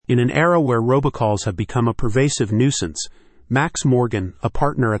In an era where robocalls have become a pervasive nuisance, Max Morgan, a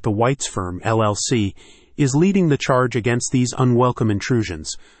partner at the Whites Firm, LLC, is leading the charge against these unwelcome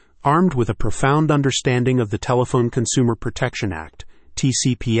intrusions. Armed with a profound understanding of the Telephone Consumer Protection Act,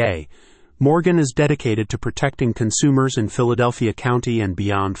 TCPA, Morgan is dedicated to protecting consumers in Philadelphia County and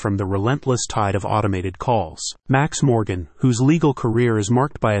beyond from the relentless tide of automated calls. Max Morgan, whose legal career is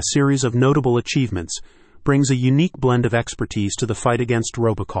marked by a series of notable achievements, brings a unique blend of expertise to the fight against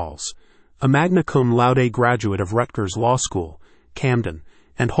robocalls. A magna cum laude graduate of Rutgers Law School, Camden,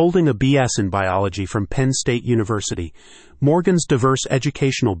 and holding a BS in biology from Penn State University, Morgan's diverse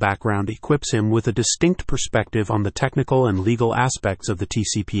educational background equips him with a distinct perspective on the technical and legal aspects of the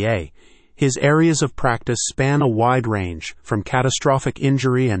TCPA. His areas of practice span a wide range, from catastrophic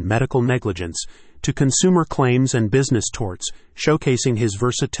injury and medical negligence to consumer claims and business torts, showcasing his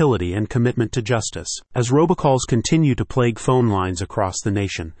versatility and commitment to justice. As robocalls continue to plague phone lines across the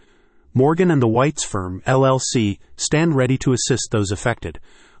nation, Morgan and the Whites Firm, LLC, stand ready to assist those affected.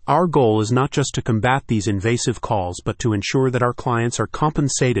 Our goal is not just to combat these invasive calls, but to ensure that our clients are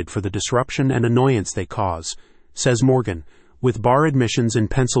compensated for the disruption and annoyance they cause, says Morgan. With bar admissions in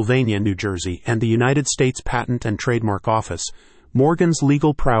Pennsylvania, New Jersey, and the United States Patent and Trademark Office, Morgan's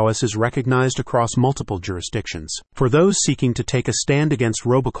legal prowess is recognized across multiple jurisdictions. For those seeking to take a stand against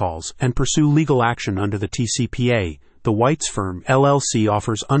robocalls and pursue legal action under the TCPA, the Whites Firm, LLC,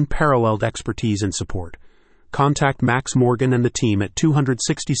 offers unparalleled expertise and support. Contact Max Morgan and the team at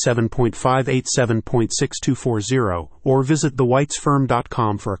 267.587.6240 or visit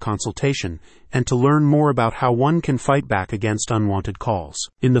thewhitesfirm.com for a consultation and to learn more about how one can fight back against unwanted calls.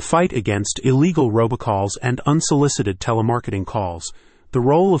 In the fight against illegal robocalls and unsolicited telemarketing calls, the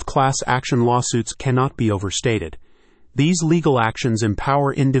role of class action lawsuits cannot be overstated. These legal actions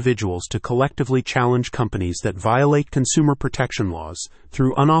empower individuals to collectively challenge companies that violate consumer protection laws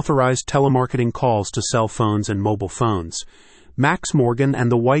through unauthorized telemarketing calls to cell phones and mobile phones. Max Morgan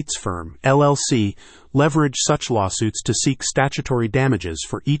and the Whites Firm, LLC, leverage such lawsuits to seek statutory damages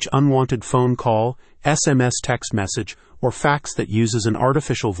for each unwanted phone call, SMS text message, or fax that uses an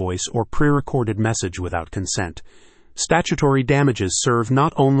artificial voice or pre-recorded message without consent. Statutory damages serve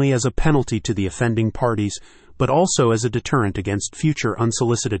not only as a penalty to the offending parties, but also as a deterrent against future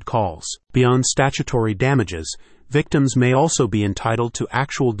unsolicited calls. Beyond statutory damages, victims may also be entitled to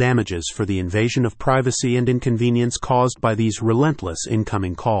actual damages for the invasion of privacy and inconvenience caused by these relentless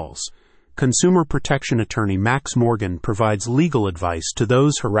incoming calls. Consumer protection attorney Max Morgan provides legal advice to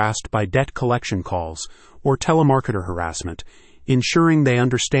those harassed by debt collection calls or telemarketer harassment, ensuring they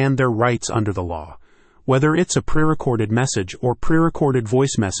understand their rights under the law. Whether it's a pre-recorded message or pre-recorded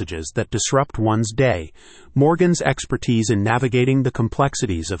voice messages that disrupt one's day, Morgan's expertise in navigating the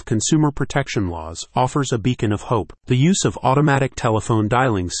complexities of consumer protection laws offers a beacon of hope. The use of automatic telephone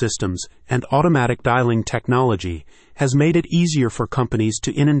dialing systems and automatic dialing technology has made it easier for companies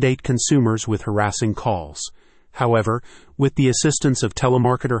to inundate consumers with harassing calls. However, with the assistance of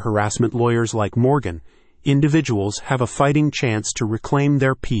telemarketer harassment lawyers like Morgan, individuals have a fighting chance to reclaim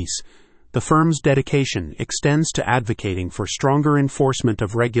their peace. The firm's dedication extends to advocating for stronger enforcement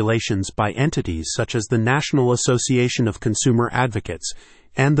of regulations by entities such as the National Association of Consumer Advocates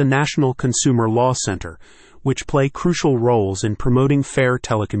and the National Consumer Law Center, which play crucial roles in promoting fair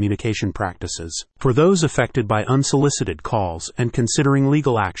telecommunication practices. For those affected by unsolicited calls and considering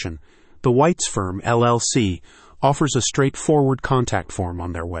legal action, the Whites Firm, LLC, offers a straightforward contact form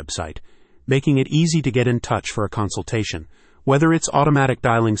on their website, making it easy to get in touch for a consultation. Whether it's automatic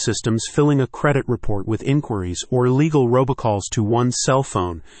dialing systems filling a credit report with inquiries or illegal robocalls to one's cell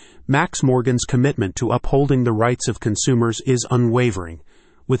phone, Max Morgan's commitment to upholding the rights of consumers is unwavering.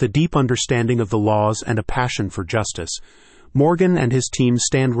 With a deep understanding of the laws and a passion for justice, Morgan and his team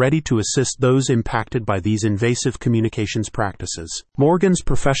stand ready to assist those impacted by these invasive communications practices. Morgan's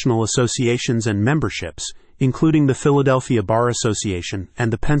professional associations and memberships, including the Philadelphia Bar Association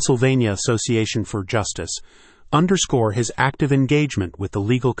and the Pennsylvania Association for Justice, underscore his active engagement with the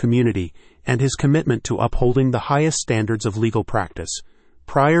legal community and his commitment to upholding the highest standards of legal practice.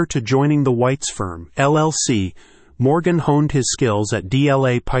 Prior to joining the Whites Firm, LLC, Morgan honed his skills at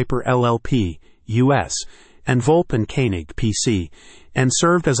DLA Piper LLP, U.S., and Volpe & Koenig, P.C., and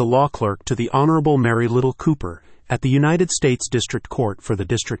served as a law clerk to the Honorable Mary Little Cooper at the United States District Court for the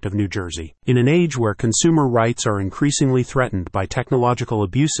District of New Jersey. In an age where consumer rights are increasingly threatened by technological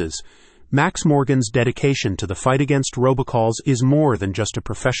abuses, Max Morgan's dedication to the fight against robocalls is more than just a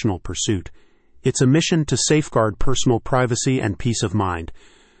professional pursuit. It's a mission to safeguard personal privacy and peace of mind.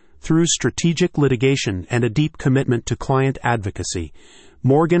 Through strategic litigation and a deep commitment to client advocacy,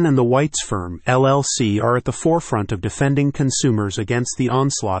 Morgan and the Whites Firm, LLC, are at the forefront of defending consumers against the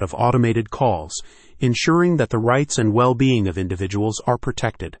onslaught of automated calls, ensuring that the rights and well-being of individuals are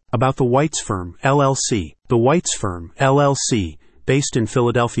protected. About the Whites Firm, LLC. The Whites Firm, LLC, based in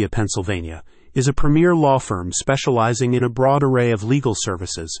Philadelphia, Pennsylvania, is a premier law firm specializing in a broad array of legal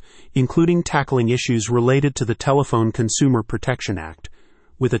services, including tackling issues related to the Telephone Consumer Protection Act.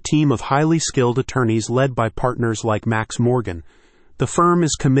 With a team of highly skilled attorneys led by partners like Max Morgan, the firm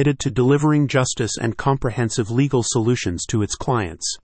is committed to delivering justice and comprehensive legal solutions to its clients.